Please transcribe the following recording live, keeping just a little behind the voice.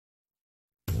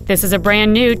This is a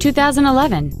brand new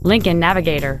 2011 Lincoln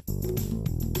Navigator.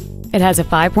 It has a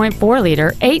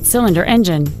 5.4-liter 8-cylinder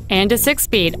engine and a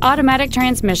 6-speed automatic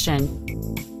transmission.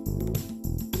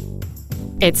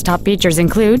 Its top features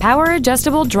include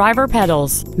power-adjustable driver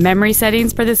pedals, memory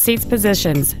settings for the seat's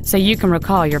positions so you can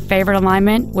recall your favorite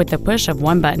alignment with the push of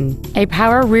one button, a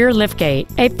power rear liftgate,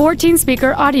 a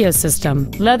 14-speaker audio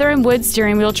system, leather and wood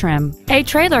steering wheel trim, a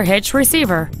trailer hitch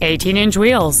receiver, 18-inch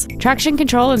wheels, traction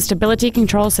control and stability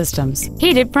control systems,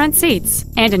 heated front seats,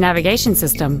 and a navigation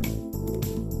system.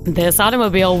 This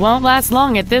automobile won't last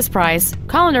long at this price.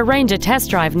 Call and arrange a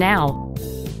test drive now.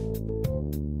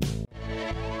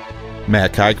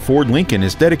 Matt Haik Ford Lincoln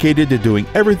is dedicated to doing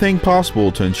everything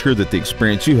possible to ensure that the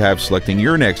experience you have selecting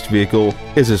your next vehicle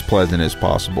is as pleasant as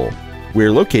possible.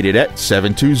 We're located at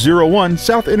 7201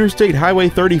 South Interstate Highway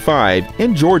 35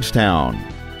 in Georgetown.